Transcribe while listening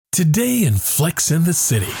Today in Flex in the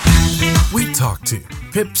City, we talk to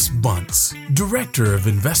Pipps Bunce, Director of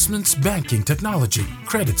Investments Banking Technology,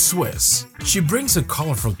 Credit Suisse. She brings a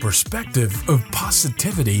colorful perspective of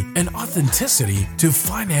positivity and authenticity to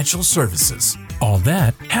financial services. All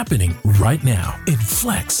that happening right now in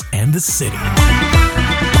Flex and the City.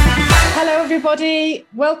 Hello, everybody.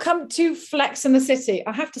 Welcome to Flex in the City.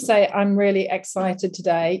 I have to say, I'm really excited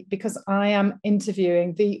today because I am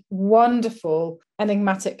interviewing the wonderful,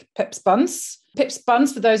 enigmatic Pipps Bunce. Pipps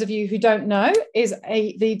Bunce, for those of you who don't know, is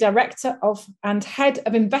the Director of and Head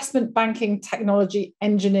of Investment Banking Technology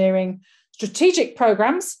Engineering Strategic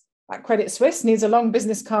Programs at Credit Suisse. Needs a long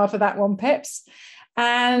business card for that one, Pipps.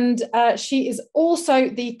 And she is also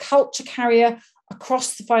the culture carrier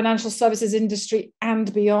across the financial services industry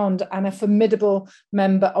and beyond, and a formidable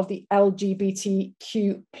member of the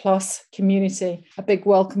LGBTQ plus community. A big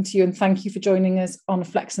welcome to you, and thank you for joining us on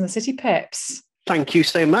Flex in the City, Pipps. Thank you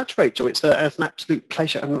so much, Rachel. It's an absolute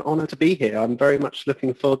pleasure and an honour to be here. I'm very much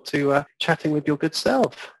looking forward to chatting with your good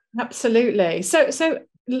self. Absolutely. So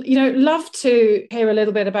love to hear a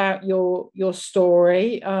little bit about your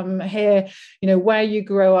story, hear, where you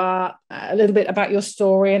grew up, a little bit about your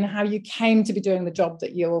story and how you came to be doing the job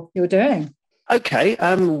that you're doing. Okay,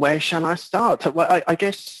 where shall I start? Well, I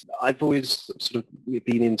guess I've always sort of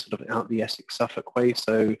been in sort of out the Essex, Suffolk way.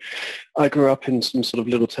 So I grew up in some sort of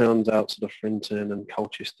little towns out sort of Frinton and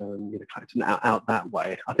Colchester and Clacton, out that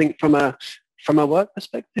way. I think from a work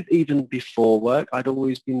perspective, even before work, I'd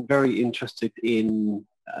always been very interested in,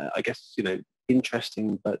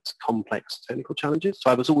 interesting but complex technical challenges. So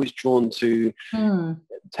I was always drawn to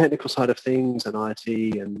technical side of things and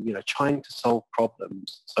IT and, trying to solve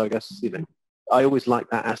problems. So I guess, I always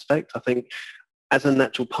liked that aspect. I think as a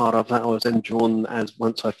natural part of that, I was then drawn, as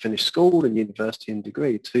once I finished school and university and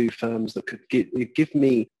degree, to firms that could give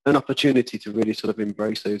me an opportunity to really sort of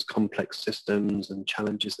embrace those complex systems and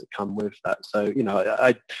challenges that come with that. So,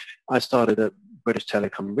 I started at British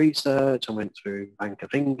Telecom Research. I went through Bank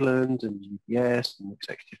of England and UBS and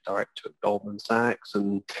Executive Director at Goldman Sachs,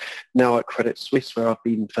 and now at Credit Suisse, where I've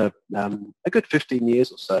been for a good 15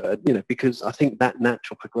 years or so, because I think that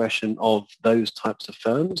natural progression of those types of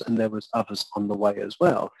firms, and there was others on the way as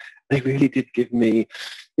well, they really did give me,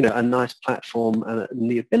 a nice platform and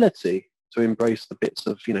the ability to embrace the bits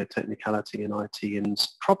of, technicality and IT and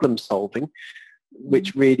problem solving,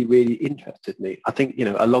 which really, really interested me. I think,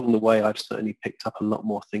 along the way, I've certainly picked up a lot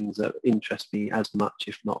more things that interest me as much,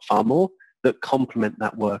 if not far more, that complement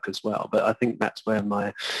that work as well. But I think that's where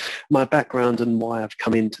my background and why I've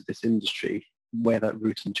come into this industry, where that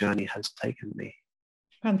route and journey has taken me.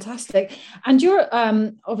 Fantastic. And you're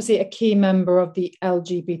obviously a key member of the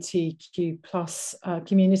LGBTQ plus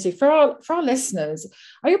community. For our listeners,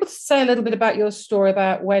 are you able to say a little bit about your story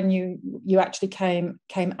about when you actually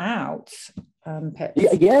came out? Pipps?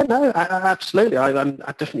 Yeah, no, absolutely. I'm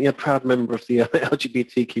definitely a proud member of the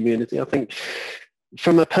LGBT community. I think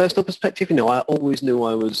from a personal perspective, I always knew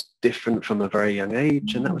I was different from a very young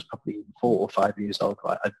age, and that was probably 4 or 5 years old.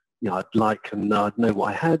 I'd like and I'd know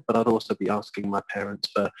what I had, but I'd also be asking my parents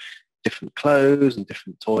for different clothes and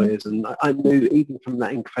different toys. And I knew even from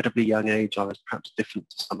that incredibly young age, I was perhaps different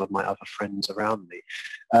to some of my other friends around me.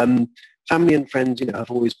 Family and friends,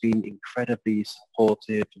 have always been incredibly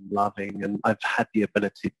supportive and loving, and I've had the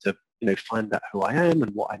ability to, find out who I am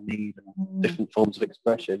and what I need and different forms of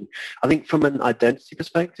expression. I think from an identity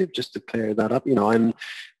perspective, just to clear that up,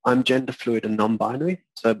 I'm gender fluid and non-binary.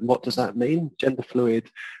 So what does that mean? Gender fluid,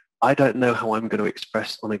 I don't know how I'm going to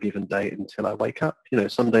express on a given day until I wake up.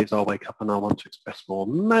 Some days I'll wake up and I want to express more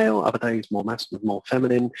male, other days more masculine, more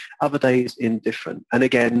feminine, other days indifferent. And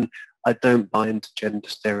again, I don't buy into gender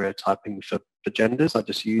stereotyping for genders. I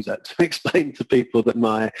just use that to explain to people that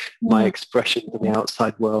my expression to the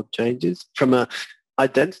outside world changes. From an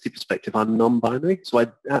identity perspective, I'm non-binary, so I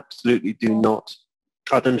absolutely do not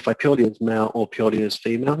identify purely as male or purely as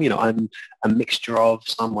female. I'm a mixture of,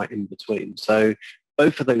 somewhere in between. So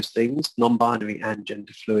both of those things, non-binary and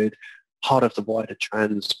gender fluid, part of the wider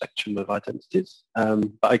trans spectrum of identities. But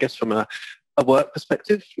I guess from a work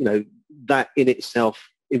perspective, that in itself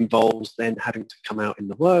involves then having to come out in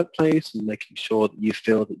the workplace and making sure that you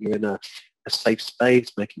feel that you're in a safe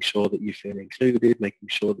space, making sure that you feel included, making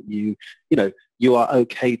sure that you are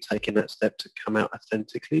okay taking that step to come out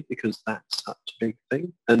authentically, because that's such a big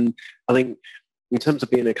thing. And I think in terms of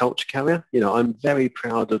being a culture carrier, I'm very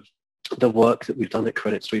proud of the work that we've done at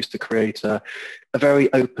Credit Suisse to create a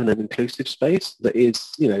very open and inclusive space that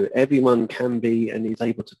is, everyone can be and is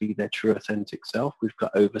able to be their true authentic self. We've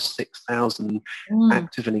got over 6,000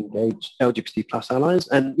 active and engaged LGBT plus allies.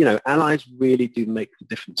 And, allies really do make the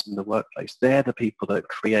difference in the workplace. They're the people that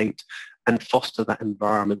create and foster that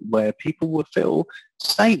environment where people will feel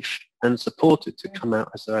safe and supported to come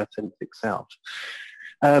out as their authentic self.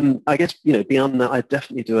 I guess, beyond that, I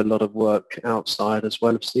definitely do a lot of work outside as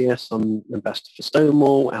well of CS. I'm ambassador for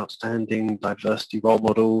Stonewall, outstanding diversity role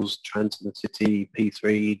models, Trans in the City,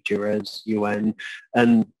 P3, Jerez, UN,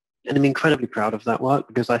 and I'm incredibly proud of that work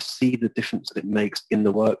because I see the difference that it makes in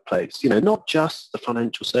the workplace, not just the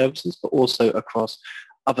financial services, but also across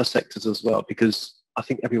other sectors as well, because I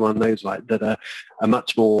think everyone knows, right, that a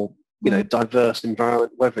much more, diverse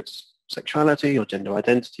environment, whether it's sexuality or gender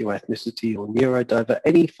identity or ethnicity or neurodiverse,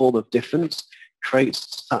 any form of difference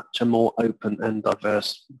creates such a more open and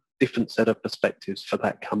diverse, different set of perspectives for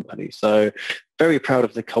that company. So very proud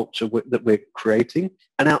of the culture that we're creating.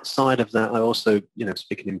 And outside of that, I also,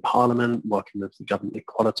 speaking in Parliament, working with the Government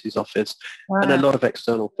Equalities Office and a lot of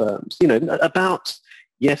external firms, about,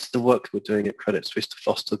 yes, the work we're doing at Credit Suisse to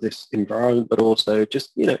foster this environment, but also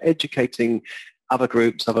just, educating other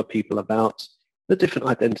groups, other people about the different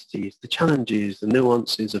identities, the challenges, the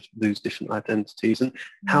nuances of those different identities, and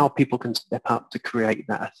how people can step up to create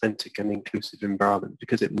that authentic and inclusive environment,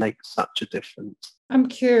 because it makes such a difference. I'm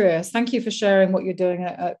curious. Thank you for sharing what you're doing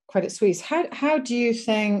at Credit Suisse. How do you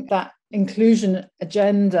think that inclusion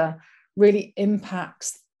agenda really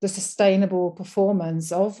impacts the sustainable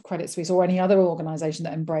performance of Credit Suisse or any other organisation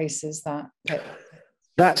that embraces that?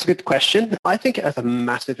 That's a good question. I think it has a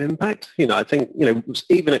massive impact. I think,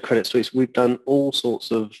 even at Credit Suisse, we've done all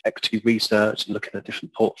sorts of equity research and looking at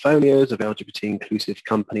different portfolios of LGBT inclusive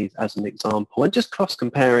companies as an example, and just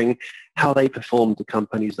cross-comparing how they perform to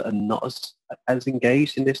companies that are not as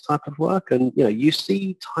engaged in this type of work. And, you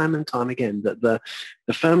see time and time again that the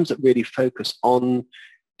firms that really focus on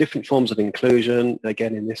different forms of inclusion,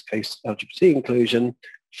 again, in this case, LGBT inclusion,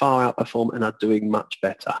 far outperform and are doing much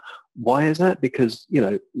better. Why is that? Because,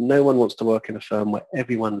 no one wants to work in a firm where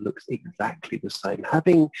everyone looks exactly the same.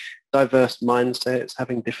 Having diverse mindsets,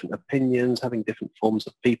 having different opinions, having different forms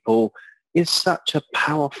of people is such a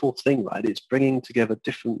powerful thing, right? It's bringing together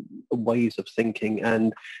different ways of thinking,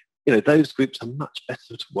 and those groups are much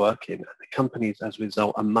better to work in, and the companies as a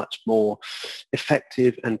result are much more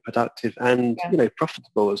effective and productive and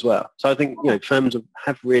profitable as well. So I think firms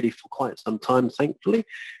have really for quite some time, thankfully,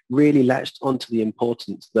 really latched onto the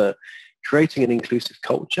importance that creating an inclusive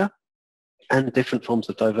culture and different forms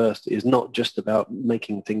of diversity is not just about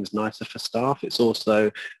making things nicer for staff. It's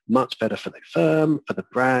also much better for the firm, for the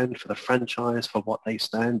brand, for the franchise, for what they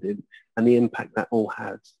stand in, and the impact that all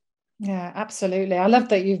has. Yeah, absolutely. I love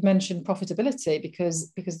that you've mentioned profitability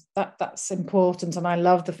because that's important, and I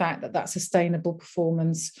love the fact that sustainable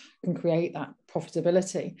performance can create that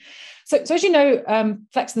profitability. So as you know,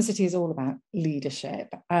 Flex in the City is all about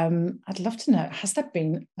leadership. I'd love to know, has there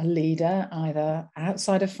been a leader either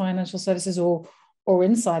outside of financial services or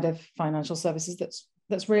inside of financial services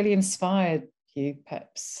that's really inspired you,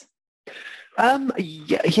 Pips?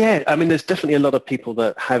 Yeah. I mean, there's definitely a lot of people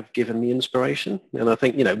that have given me inspiration. And I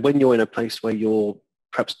think, when you're in a place where you're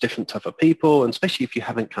perhaps different type of people, and especially if you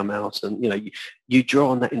haven't come out and, you draw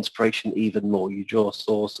on that inspiration even more. You draw a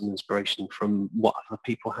source and inspiration from what other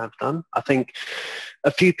people have done. I think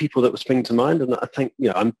a few people that would spring to mind, and I think,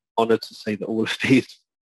 I'm honored to say that all of these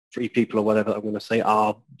 3 people or whatever I'm going to say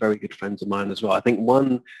are very good friends of mine as well. I think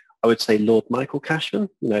one, I would say Lord Michael Cashman.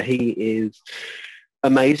 He is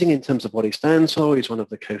amazing in terms of what he stands for. He's one of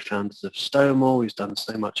the co-founders of Stonewall. He's done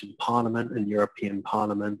so much in Parliament and European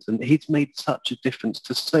Parliament, and he's made such a difference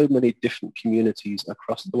to so many different communities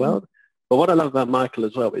across the world. But what I love about Michael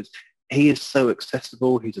as well is he is so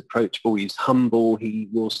accessible, he's approachable, he's humble, he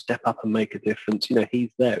will step up and make a difference. He's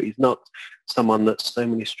there. He's not someone that's so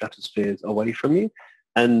many stratospheres away from you.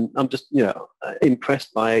 And I'm just,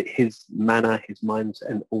 impressed by his manner, his mindset,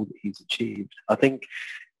 and all that he's achieved. I think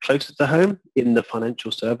closer to home in the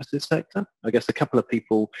financial services sector, I guess a couple of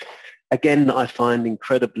people, again, that I find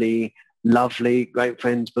incredibly lovely, great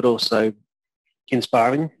friends, but also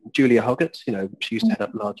inspiring. Julia Hoggett, she used to head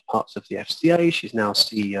up large parts of the FCA. She's now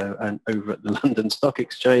CEO and over at the London Stock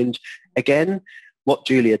Exchange. Again, what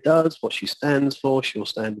Julia does, what she stands for, she'll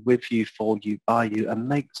stand with you, for you, by you, and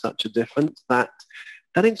make such a difference that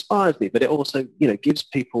inspires me. But it also, gives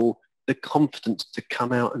people the confidence to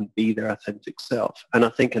come out and be their authentic self. And I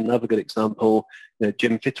think another good example,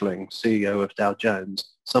 Jim Fitterling, CEO of Dow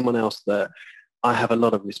Jones, someone else that I have a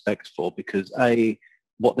lot of respect for because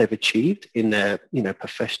what they've achieved in their,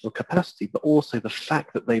 professional capacity, but also the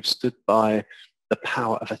fact that they've stood by the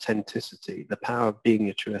power of authenticity, the power of being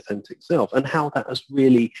your true authentic self, and how that has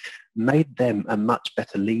really made them a much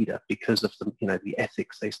better leader because of the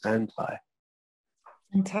ethics they stand by.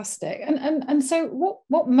 Fantastic. And so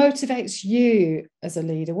what motivates you as a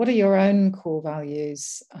leader? What are your own core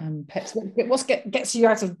values, Pips? What gets you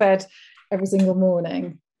out of bed every single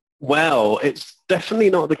morning? Well, it's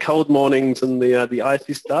definitely not the cold mornings and the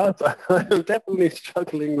icy starts. I'm definitely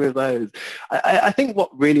struggling with those. I think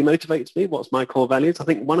what really motivates me, what's my core values, I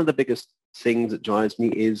think one of the biggest things that drives me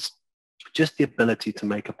is just the ability to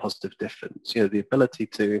make a positive difference. The ability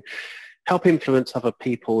to help influence other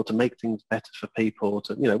people, to make things better for people,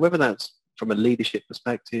 to, whether that's from a leadership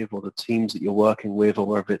perspective or the teams that you're working with, or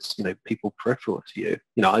whether it's, people peripheral to you.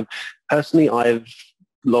 I've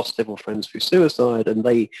lost several friends through suicide, and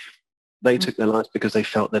they took their lives because they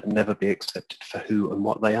felt they'd never be accepted for who and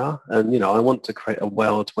what they are. And, I want to create a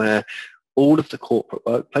world where all of the corporate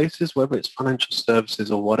workplaces, whether it's financial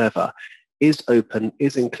services or whatever, is open,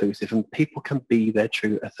 is inclusive, and people can be their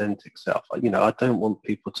true authentic self. I don't want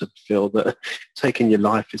people to feel that taking your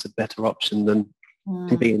life is a better option than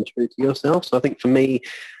being true to yourself. So I think for me,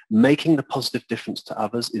 making the positive difference to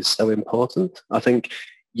others is so important. I think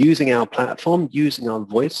using our platform, using our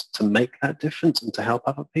voice to make that difference and to help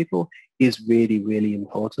other people is really, really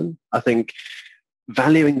important. I think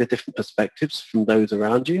valuing the different perspectives from those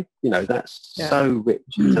around you, that's so rich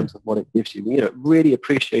in terms of what it gives you. Really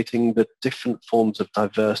appreciating the different forms of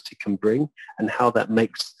diversity can bring and how that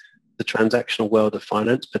makes the transactional world of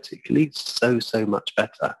finance particularly so much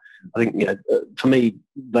better. I think, for me,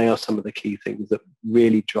 they are some of the key things that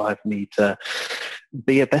really drive me to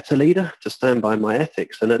be a better leader, to stand by my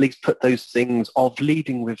ethics, and at least put those things of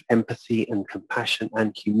leading with empathy and compassion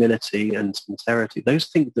and humility and sincerity, those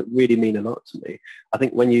things that really mean a lot to me. I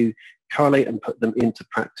think when you correlate and put them into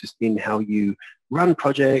practice in how you run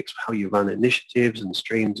projects, how you run initiatives and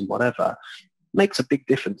streams and whatever, makes a big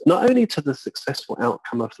difference, not only to the successful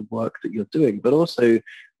outcome of the work that you're doing, but also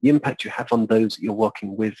the impact you have on those that you're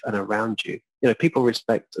working with and around you. People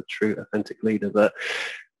respect a true, authentic leader that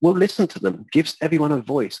will listen to them, gives everyone a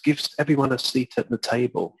voice, gives everyone a seat at the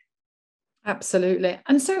table. Absolutely.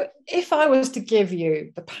 And so if I was to give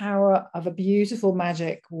you the power of a beautiful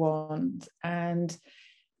magic wand and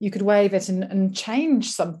you could wave it and change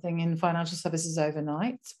something in financial services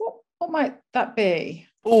overnight, what might that be?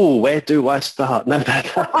 Oh, where do I start? No,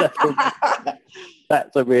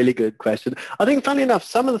 that's a really good question. I think, funny enough,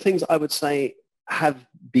 some of the things I would say have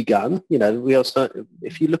begun. We are starting,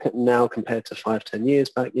 if you look at now compared to 5-10 years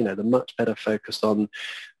back, the much better focus on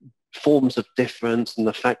forms of difference and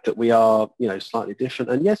the fact that we are, slightly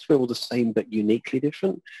different. And yes, we're all the same, but uniquely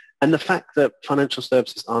different. And the fact that financial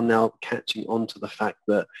services are now catching on to the fact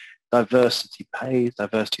that diversity pays,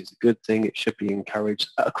 diversity is a good thing, it should be encouraged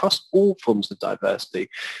across all forms of diversity.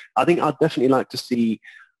 I think I'd definitely like to see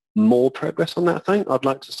more progress on that thing. I'd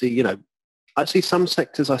like to see, I see some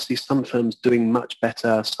sectors, I see some firms doing much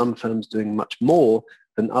better, some firms doing much more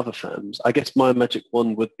than other firms. I guess my magic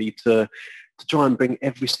wand would be to try and bring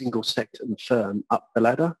every single sector and firm up the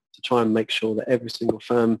ladder, to try and make sure that every single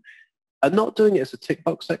firm are not doing it as a tick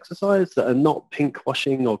box exercise, that are not pink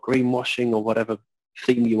washing or green washing or whatever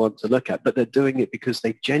theme you want to look at, but they're doing it because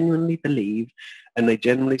they genuinely believe and they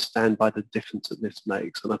genuinely stand by the difference that this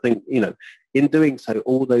makes. And I think, in doing so,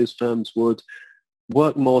 all those firms would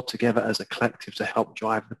work more together as a collective to help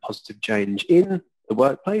drive the positive change in the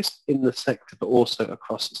workplace, in the sector, but also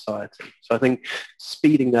across society. So I think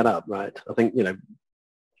speeding that up, right? I think,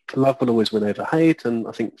 love will always win over hate. And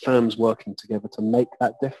I think firms working together to make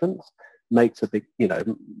that difference makes a big,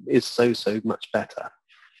 is so much better.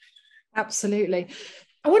 Absolutely.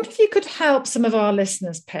 I wonder if you could help some of our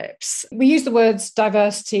listeners, Pips. We use the words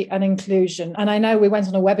diversity and inclusion. And I know we went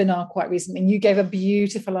on a webinar quite recently and you gave a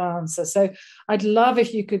beautiful answer. So I'd love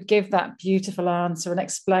if you could give that beautiful answer and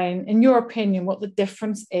explain, in your opinion, what the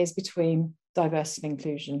difference is between diversity and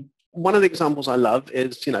inclusion. One of the examples I love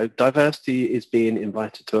is, diversity is being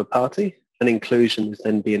invited to a party and inclusion is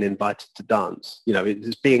then being invited to dance. It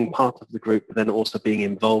is being part of the group, but then also being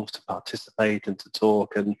involved to participate and to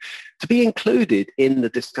talk and to be included in the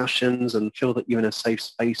discussions and feel that you're in a safe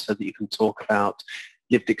space so that you can talk about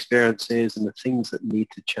lived experiences and the things that need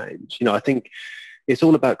to change. I think it's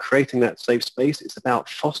all about creating that safe space. It's about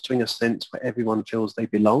fostering a sense where everyone feels they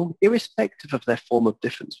belong, irrespective of their form of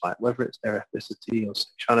difference, right? Whether it's their ethnicity or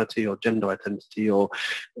sexuality or gender identity or,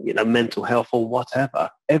 mental health or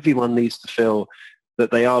whatever. Everyone needs to feel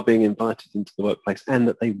that they are being invited into the workplace and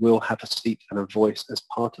that they will have a seat and a voice as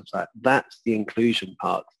part of that. That's the inclusion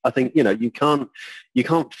part. I think, you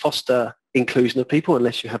can't foster inclusion of people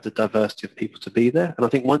unless you have the diversity of people to be there. And I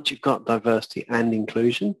think once you've got diversity and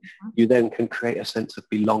inclusion, you then can create a sense of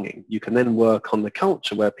belonging. You can then work on the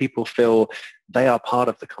culture where people feel they are part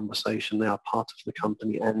of the conversation, they are part of the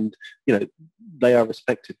company, and they are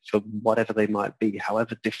respected for whatever they might be,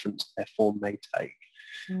 however different their form may take.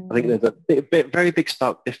 I think there's a very big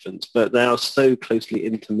stark difference, but they are so closely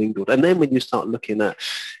intermingled. And then when you start looking at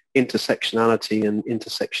intersectionality and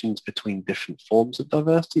intersections between different forms of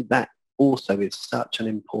diversity, that also is such an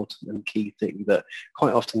important and key thing that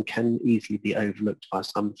quite often can easily be overlooked by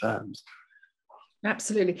some firms.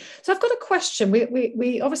 Absolutely. So I've got a question.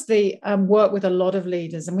 We obviously work with a lot of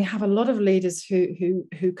leaders, and we have a lot of leaders who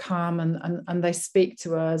come and they speak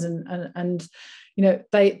to us, and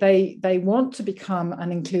they want to become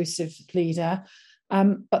an inclusive leader,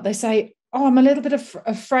 but they say, "Oh, I'm a little bit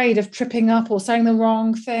afraid of tripping up or saying the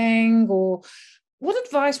wrong thing." Or what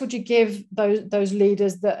advice would you give those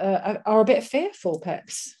leaders that are a bit fearful,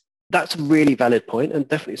 Pips? That's a really valid point, and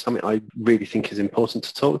definitely something I really think is important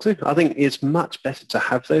to talk to. I think it's much better to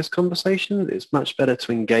have those conversations. It's much better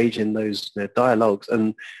to engage in those dialogues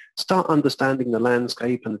and start understanding the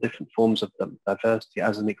landscape and the different forms of diversity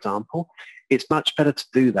as an example. It's much better to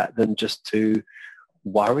do that than just to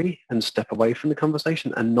worry and step away from the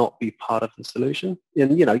conversation and not be part of the solution.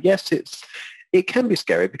 And, yes, it can be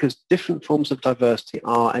scary because different forms of diversity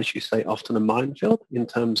are, as you say, often a minefield in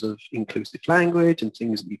terms of inclusive language and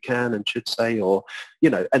things that you can and should say, or,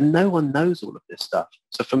 and no one knows all of this stuff.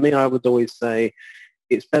 So for me, I would always say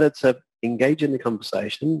it's better to engage in the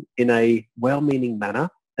conversation in a well-meaning manner.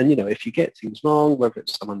 And, if you get things wrong, whether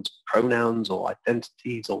it's someone's pronouns or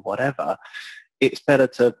identities or whatever, it's better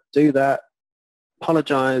to do that,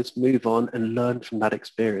 apologize, move on, and learn from that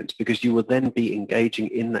experience, because you will then be engaging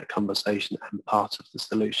in that conversation and part of the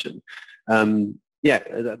solution. I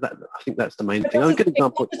think that's the main thing. A good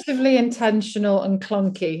example. Positively intentional and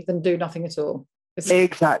clunky than do nothing at all.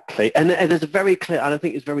 Exactly. And there's a very clear, and I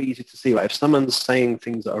think it's very easy to see, right? If someone's saying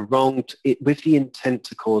things that are wrong with the intent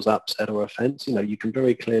to cause upset or offense, you can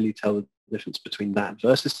very clearly tell the difference between that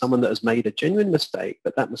versus someone that has made a genuine mistake,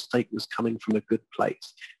 but that mistake was coming from a good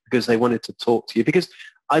place because they wanted to talk to you. Because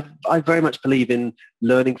I very much believe in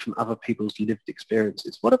learning from other people's lived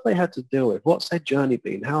experiences. What have they had to deal with? What's their journey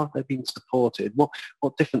been? How have they been supported?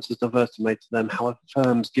 What difference has diversity made to them? How have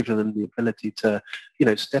firms given them the ability to,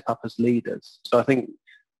 step up as leaders? So I think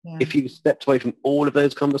if you stepped away from all of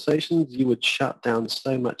those conversations, you would shut down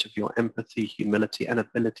so much of your empathy, humility, and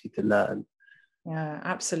ability to learn. Yeah,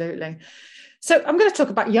 absolutely. So I'm going to talk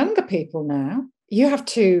about younger people now. You have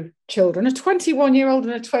two children, a 21-year-old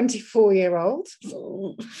and a 24-year-old.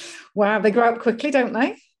 Wow, they grow up quickly, don't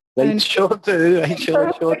they? They sure do. They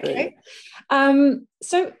sure do.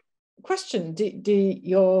 So, question, do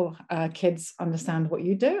your kids understand what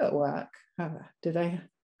you do at work? Do they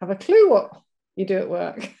have a clue what you do at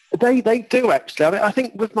work? They do, actually. I mean, I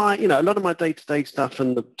think with my, a lot of my day-to-day stuff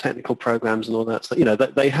and the technical programs and all that, so,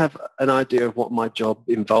 they have an idea of what my job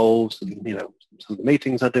involves and, some of the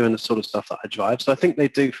meetings I do and the sort of stuff that I drive. So I think they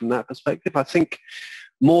do from that perspective. I think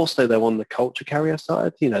more so they're on the culture carrier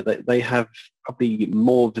side. They have probably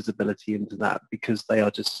more visibility into that because they are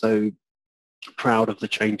just so proud of the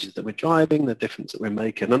changes that we're driving, the difference that we're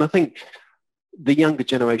making. And I think the younger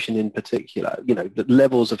generation in particular, the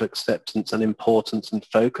levels of acceptance and importance and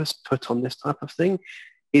focus put on this type of thing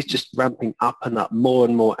is just ramping up and up more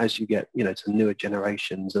and more as you get, to newer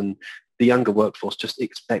generations. And the younger workforce just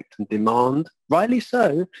expect and demand, rightly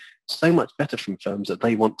so much better from firms that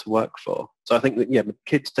they want to work for. So I think that, the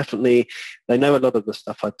kids definitely, they know a lot of the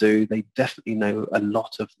stuff I do. They definitely know a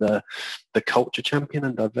lot of the culture champion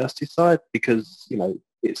and diversity side because,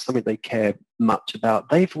 it's something they care much about.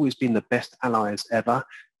 They've always been the best allies ever.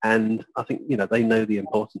 And I think, they know the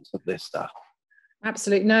importance of this stuff.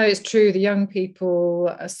 Absolutely. No, it's true. The young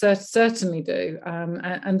people certainly do.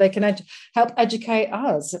 And they can help educate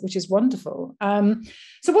us, which is wonderful.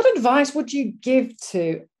 So what advice would you give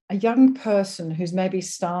to a young person who's maybe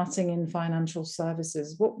starting in financial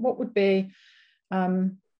services? What would be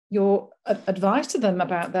your advice to them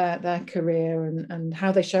about their career and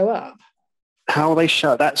how they show up? How they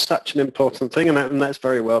show, that's such an important thing, and that's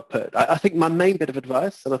very well put. I think my main bit of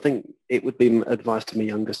advice, and I think it would be advice to my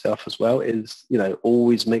younger self as well, is,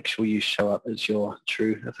 always make sure you show up as your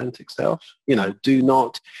true, authentic self. Do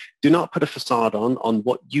not put a facade on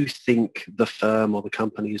what you think the firm or the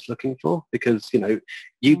company is looking for, because,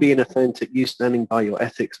 you being authentic, you standing by your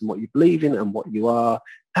ethics and what you believe in and what you are,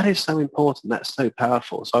 that is so important. That's so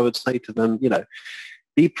powerful. So I would say to them,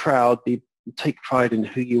 be proud, take pride in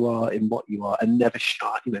who you are, in what you are, and never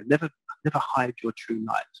shy, never hide your true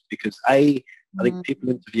light, because I think people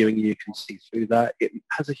interviewing you can see through that. It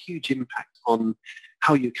has a huge impact on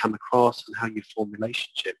how you come across and how you form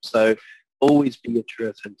relationships. So always be your true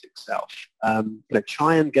authentic self.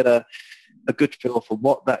 Try and get a good feel for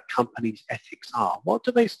what that company's ethics are. What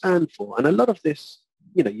do they stand for? And a lot of this,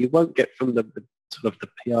 you won't get from the sort of the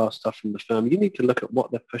PR stuff from the firm. You need to look at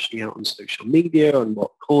what they're pushing out on social media and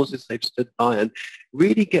what causes they've stood by, and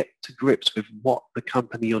really get to grips with what the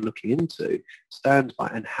company you're looking into stands by,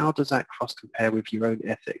 and how does that cross compare with your own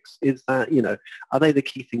ethics? Is that, are they the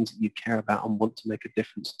key things that you care about and want to make a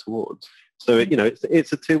difference towards? So,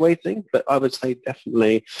 it's a two-way thing, but I would say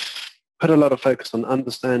definitely put a lot of focus on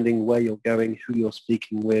understanding where you're going, who you're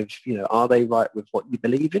speaking with, are they right with what you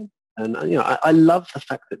believe in? And, I love the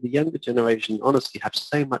fact that the younger generation honestly have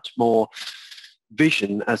so much more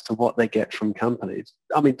vision as to what they get from companies.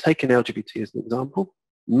 I mean, taking LGBT as an example,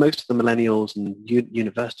 most of the millennials and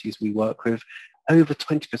universities we work with, over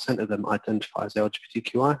 20% of them identify as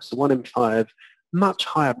LGBTQI. So 1 in 5, much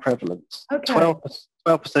higher prevalence. Okay.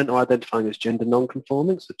 12% are identifying as gender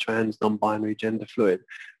non-conforming, so trans, non-binary, gender fluid.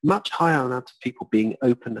 Much higher amount of people being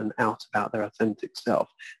open and out about their authentic self.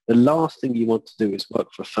 The last thing you want to do is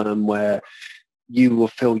work for a firm where you will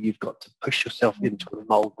feel you've got to push yourself into a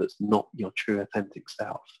mold that's not your true authentic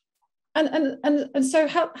self. And so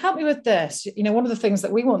help me with this. One of the things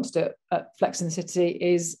that we want to do at Flex in the City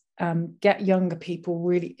is get younger people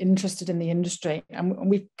really interested in the industry. And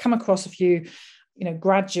we've come across a few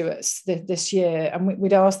graduates this year, and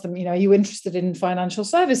we'd ask them, are you interested in financial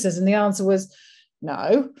services? And the answer was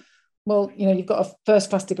no. Well, you've got a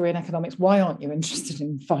first-class degree in economics. Why aren't you interested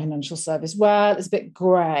in financial service? Well, it's a bit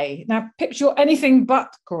grey. Now, Pips, you're anything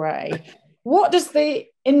but grey. What does the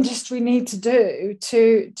industry need to do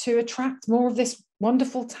to attract more of this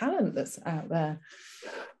wonderful talent that's out there?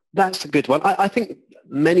 That's a good one. I think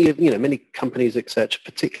many companies, etc.,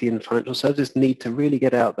 particularly in financial services, need to really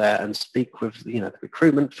get out there and speak with the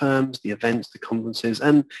recruitment firms, the events, the conferences,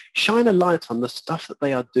 and shine a light on the stuff that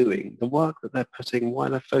they are doing, the work that they're putting, why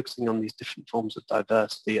they're focusing on these different forms of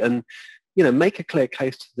diversity, and make a clear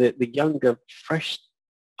case to the younger, fresh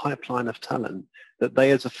pipeline of talent that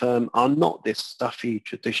they as a firm are not this stuffy,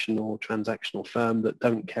 traditional, transactional firm that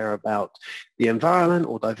don't care about the environment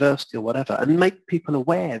or diversity or whatever, and make people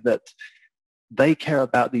aware that they care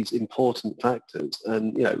about these important factors.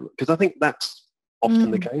 And, because I think that's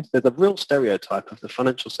often the case. There's a real stereotype of the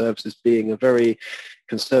financial services being a very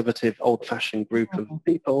conservative, old-fashioned group of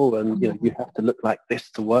people, and you have to look like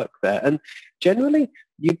this to work there. And generally,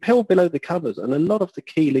 you peel below the covers, and a lot of the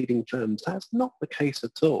key leading firms, that's not the case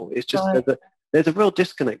at all. It's just that there's a real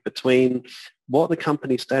disconnect between what the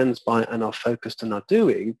company stands by and are focused and are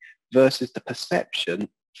doing versus the perception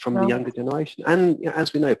from the younger generation. And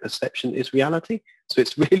as we know, perception is reality. So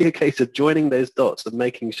it's really a case of joining those dots and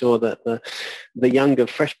making sure that the younger,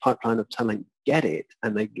 fresh pipeline of talent get it,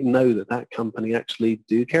 and they know that company actually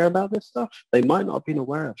do care about this stuff. They might not have been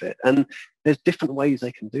aware of it. And there's different ways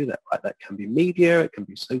they can do that, right? That can be media, it can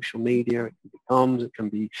be social media, it can be comms, it can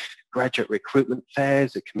be graduate recruitment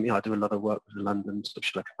fairs, it can be, I do a lot of work with London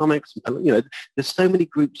Social Economics, and there's so many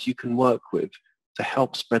groups you can work with to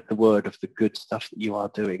help spread the word of the good stuff that you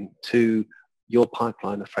are doing to your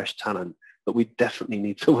pipeline of fresh talent. But we definitely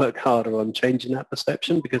need to work harder on changing that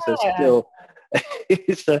perception, because there's still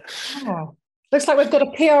looks like we've got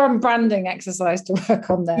a PR and branding exercise to work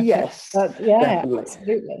on there. Yes, definitely.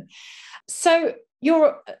 Absolutely. So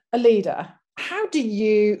you're a leader. How do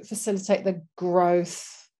you facilitate the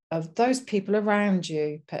growth of those people around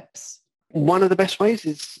you, Pips? One of the best ways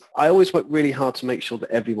is I always work really hard to make sure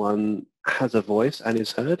that everyone has a voice and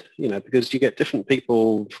is heard, because you get different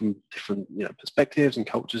people from different, perspectives and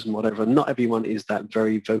cultures and whatever, and not everyone is that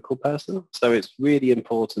very vocal person. So it's really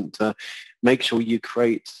important to make sure you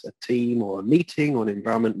create a team or a meeting or an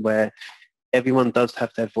environment where everyone does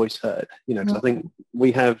have their voice heard, because I think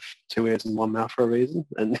we have 2 ears and 1 mouth for a reason,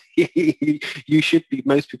 and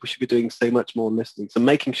most people should be doing so much more listening. So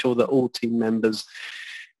making sure that all team members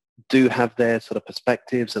do have their sort of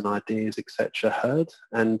perspectives and ideas, etc., heard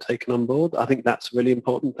and taken on board. I think that's a really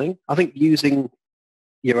important thing. I think using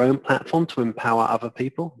your own platform to empower other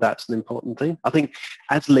people, that's an important thing. I think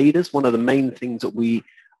as leaders, one of the main things that we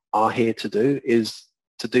are here to do is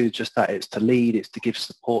to do just that. It's to lead, it's to give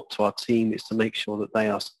support to our team, it's to make sure that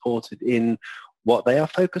they are supported in what they are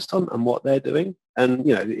focused on and what they're doing. And,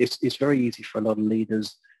 it's very easy for a lot of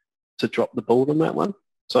leaders to drop the ball on that one.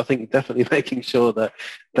 So I think definitely making sure that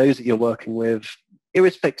those that you're working with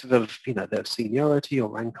irrespective of, their seniority or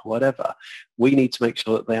rank or whatever, we need to make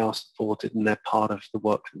sure that they are supported and they're part of the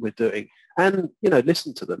work that we're doing. And,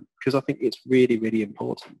 listen to them, because I think it's really, really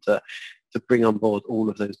important to bring on board all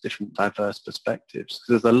of those different diverse perspectives.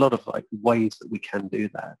 Because there's a lot of ways that we can do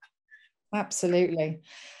that. Absolutely.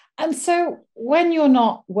 And so when you're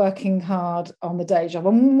not working hard on the day job,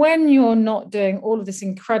 and when you're not doing all of this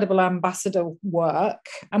incredible ambassador work,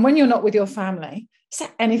 and when you're not with your family, is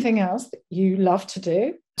there anything else that you love to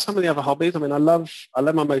do? Some of the other hobbies, I love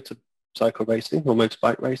my motorcycle racing or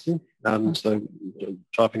motorbike racing. So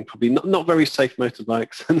driving probably not very safe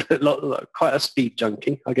motorbikes and quite a speed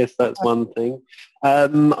junkie. I guess that's one thing.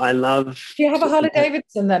 I love... Do you have a Harley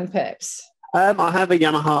Davidson then, Pips? I have a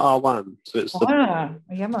Yamaha R1, so it's a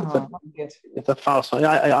Yamaha. It's a fast one.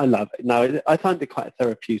 I love it. No, I find it quite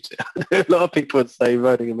therapeutic. A lot of people would say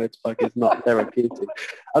riding a motorbike is not therapeutic.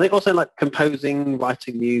 I think also composing,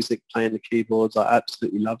 writing music, playing the keyboards. I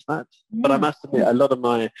absolutely love that. But I must admit, a lot of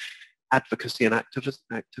my advocacy and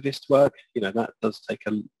activist work, that does take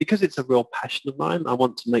because it's a real passion of mine. I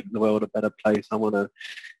want to make the world a better place. I want to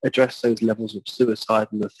address those levels of suicide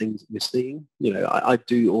and the things that we're seeing. I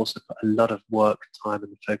do also put a lot of work, time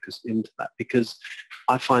and focus into that because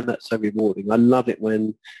I find that so rewarding. I love it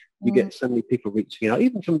when you get so many people reaching out,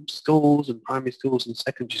 even from schools and primary schools and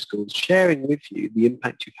secondary schools, sharing with you the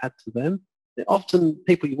impact you've had to them. They're often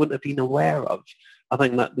people you wouldn't have been aware of. I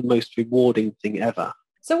think that's the most rewarding thing ever.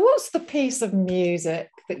 So what's the piece of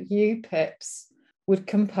music that you, Pips, would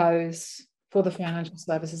compose for the financial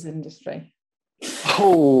services industry?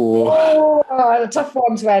 Oh, a tough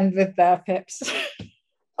one to end with there, Pips.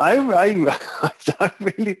 I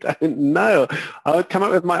really don't know. I would come up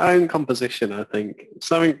with my own composition, I think.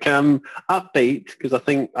 Something upbeat, because I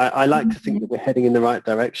think I like to think that we're heading in the right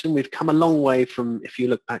direction. We've come a long way from, if you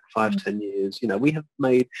look back 5-10 years, we have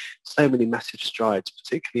made so many massive strides,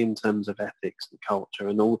 particularly in terms of ethics and culture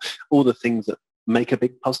and all the things that make a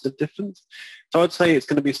big positive difference. So I'd say it's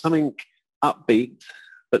going to be something upbeat,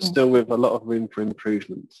 but still with a lot of room for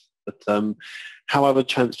improvement. But how I would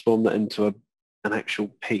transform that into an actual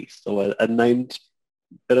piece or a named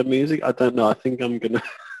bit of music, I don't know. I think I'm gonna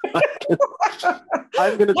take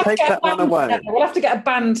that one away. Together. We'll have to get a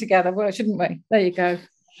band together, shouldn't we? There you go.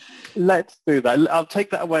 Let's do that. I'll take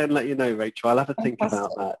that away and let you know, Rachel. I'll have to think about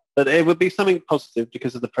that. But it would be something positive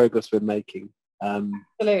because of the progress we're making.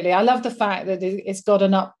 Absolutely. I love the fact that it's got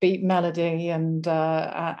an upbeat melody and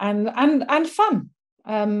fun.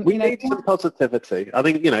 We need some positivity. I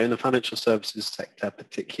think, in the financial services sector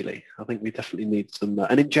particularly, I think we definitely need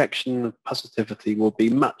an injection of positivity will be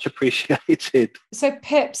much appreciated. So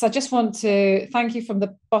Pips, I just want to thank you from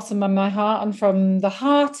the bottom of my heart and from the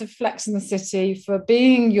heart of Flex in the City for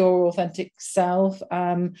being your authentic self,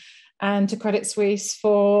 and to Credit Suisse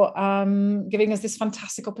for giving us this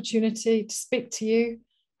fantastic opportunity to speak to you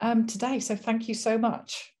today. So thank you so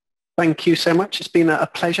much. Thank you so much. It's been a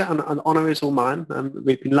pleasure and an honour is all mine.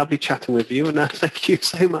 We've been lovely chatting with you, and thank you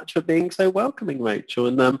so much for being so welcoming, Rachel.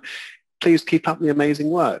 And please keep up the amazing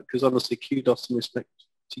work, because honestly, kudos and respect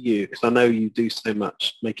to you, because I know you do so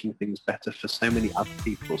much making things better for so many other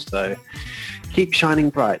people. So keep shining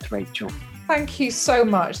bright, Rachel. Thank you so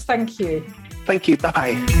much. Thank you. Thank you.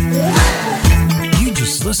 Bye-bye. You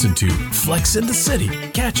just listened to Flex in the City.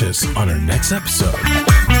 Catch us on our next episode.